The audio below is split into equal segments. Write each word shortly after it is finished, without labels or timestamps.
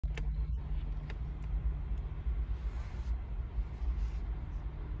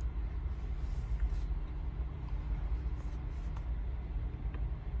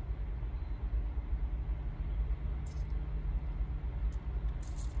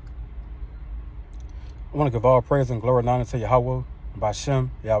I want to give all praise and glory and honor to Yahweh, Bashem,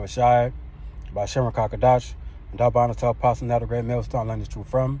 Yahweh Shai, Bashem Rakakadash, and double honor to Apostle now the great millstone land is true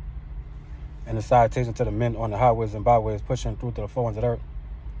from, and the salutation to the men on the highways and byways pushing through to the four winds of the earth,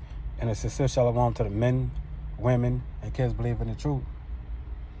 and a sincere shalom to the men, women, and kids believing in the truth.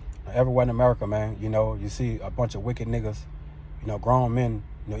 Now, everywhere in America, man, you see a bunch of wicked niggas, grown men,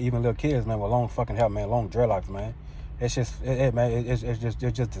 even little kids, man, with long fucking hair, man, long dreadlocks, man. It's just,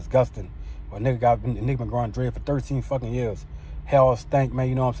 it's just disgusting. A nigga been growing dread for 13 fucking years. Hell stank, man.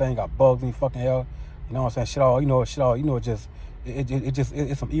 You know what I'm saying? Got bugs in your fucking hell. You know what I'm saying?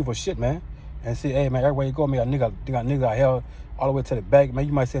 It's some evil shit, man. And see, hey, man, everywhere you go, man, got nigga got hell all the way to the back, man.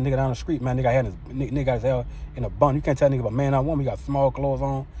 You might see a nigga down the street, man. Nigga got his hell in a bun. You can't tell a nigga if a man or woman. He got small clothes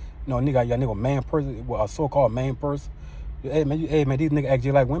on. Nigga man purse, a so-called man purse. Hey, man, these niggas act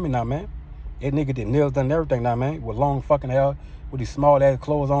just like women now, man. That nigga did nails done everything now, man. With long fucking hair, with these small ass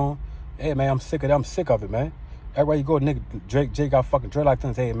clothes on. Hey, man, I'm sick of it, man. Everywhere you go, nigga, Jake got fucking dreadlocks in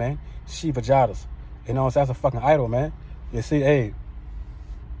his head, man. Shiva Jadas. You know what I'm saying? That's a fucking idol, man. You see, hey.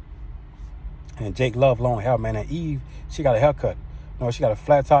 And Jake love long hair, man. And Eve, she got a haircut. She got a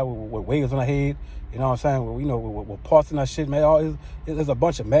flat top with waves on her head. You know what I'm saying? With parts in that shit, man. It's a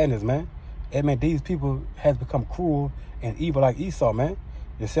bunch of madness, man. Hey, man, these people has become cruel and evil like Esau, man.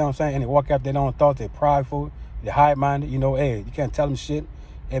 You see what I'm saying? And they walk out their own thoughts. They're prideful. They're high-minded. Hey, you can't tell them shit.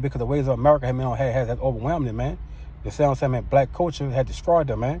 Hey, because the ways of America has overwhelmed them, man. You see what I'm saying, man? Black culture had destroyed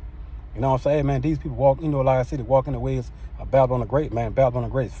them, man. You know what I'm saying? Hey, man, these people walk, like I said, they walk in the ways of Babylon the Great, man. Babylon the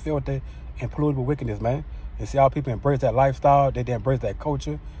Great is filthy and polluted with wickedness, man. You see how people embrace that lifestyle. They embrace that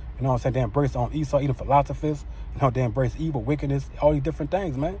culture. You know what I'm saying? They embrace Esau eating philosophers. They embrace evil, wickedness, all these different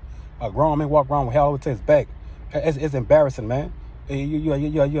things, man. A grown man walk around with hell over to his back. It's embarrassing, man. Y'all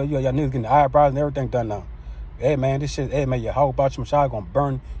niggas getting the eyebrows and everything done now. Hey, man, this shit, hey, man, your whole about your shot gonna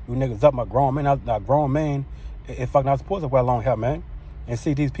burn you niggas up. My grown man, not grown man, it fucking not supposed to wear long hair, man. And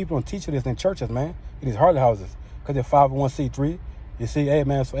see, these people don't teach you this in churches, man, in these Harley houses, because they're 501c3. You see, hey,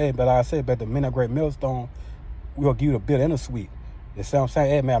 man, so, hey, but like I said, but the men of Great Millstone, we'll give you the bill in the suite. You see what I'm saying?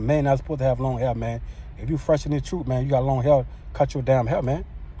 Hey, man, a man not supposed to have long hair, man. If you fresh in the truth, man, you got long hair, cut your damn hair, man.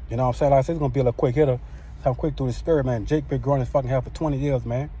 You know what I'm saying? Like I said, it's gonna be a little quick hitter. Come quick through the spirit, man. Jake been growing his fucking hair for 20 years,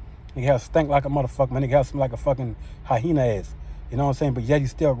 man. Nigga have stink like a motherfucker, man. Nigga have something like a fucking hyena ass. You know what I'm saying? But yet you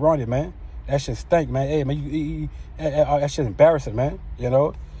still growing it, man. That shit stink, man. Hey, man, that shit's embarrassing, man.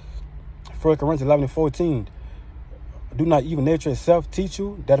 1 Corinthians 11:14. Do not even nature itself teach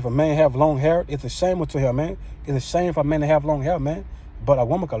you that if a man have long hair, it's a shame unto him, man. It's a shame for a man to have long hair, man. But a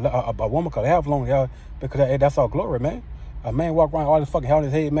woman could have long hair because hey, that's all glory, man. A man walk around all this fucking hair on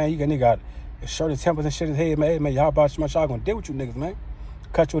his head, man. Nigga got his shirt, his temples and shit in his head, man. Hey, man, y'all about my shot gonna deal with you niggas, man.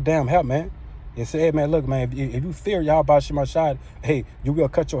 Cut your damn hair, man. You say, hey, man, look, man, if you fear y'all about my shot, hey, you will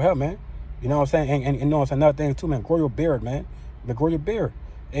cut your hair, man. You know what I'm saying? And you know what I'm saying? Another thing, too, man, grow your beard, man. Grow your beard.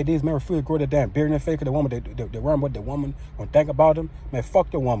 Hey, these men refuse to grow their damn beard in their face because the woman, they run what the woman gonna think about them. Man,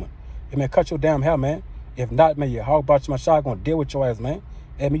 fuck your woman. Hey, man, cut your damn hair, man. If not, man, your hog about my shot gonna deal with your ass, man.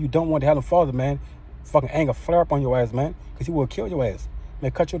 Hey, man, you don't want to have them father, man. Fucking anger flare up on your ass, man, because he will kill your ass.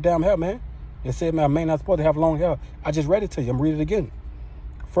 Man, cut your damn hair, man. You say, man, a man not supposed to have long hair. I just read it to you. I'm reading it again.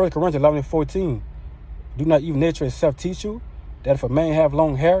 1 Corinthians 11:14. Do not even nature itself teach you that if a man have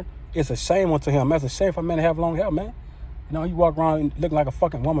long hair, it's a shame unto him. Man, it's a shame for a man to have long hair, man. You walk around looking like a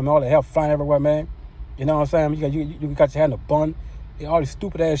fucking woman, man, all the hair flying everywhere, man. You know what I'm saying? You got your hair in a bun. All this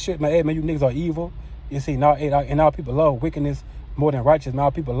stupid ass shit, man. Hey, man, you niggas are evil. You see, now people love wickedness more than righteousness.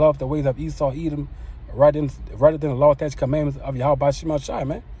 Now people love the ways of Esau, Edom, rather than the law, statutes, commandments of Yahweh Shema Shai,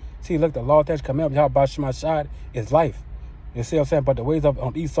 man. See, look, the law, statutes, commandments of Yahweh Shema Shai is life. You see what I'm saying? But the ways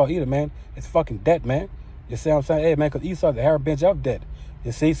of Esau, Edom, man, it's fucking death, man. You see what I'm saying? Hey, man, because Esau is the Arab bench of death.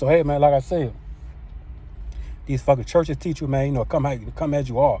 You see? So, hey, man, like I said, these fucking churches teach you, man, come as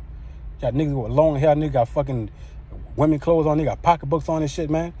you are. Got niggas with long hair, nigga got fucking women clothes on, nigga got pocketbooks on and shit,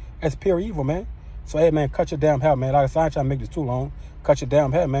 man. That's pure evil, man. So, hey, man, cut your damn hair, man. Like I said, I ain't trying to make this too long. Cut your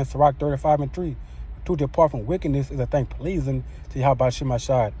damn hair, man. Sirach 35:3. To depart from wickedness is a thing pleasing to Yahweh Shema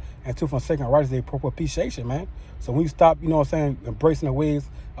Shai. And to forsake righteousness is a propitiation, man. So when you stop, you know what I'm saying, embracing the ways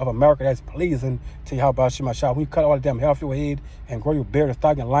of America that's pleasing to Yahweh Shema Shai. When you cut all the damn hair off your head and grow your beard and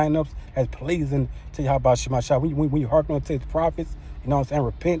start getting lineups, that's pleasing to Yahweh Shema Shai. When you hearken to his prophets, you know what I'm saying,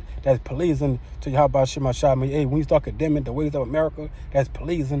 repent, that's pleasing to Yahweh Shema Shai. I mean, hey, when you start condemning the ways of America, that's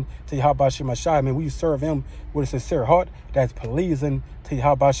pleasing to Yahweh Shema Shai. I mean, when you serve him with a sincere heart, that's pleasing to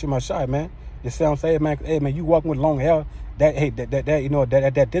Yahweh Shema Shai, man. You see what I'm saying, man? Hey, man, you walking with long hair,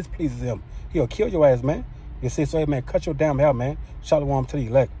 that displeases him. He'll kill your ass, man. You see, so, hey, man, cut your damn hair, man. Shalom to the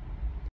elect.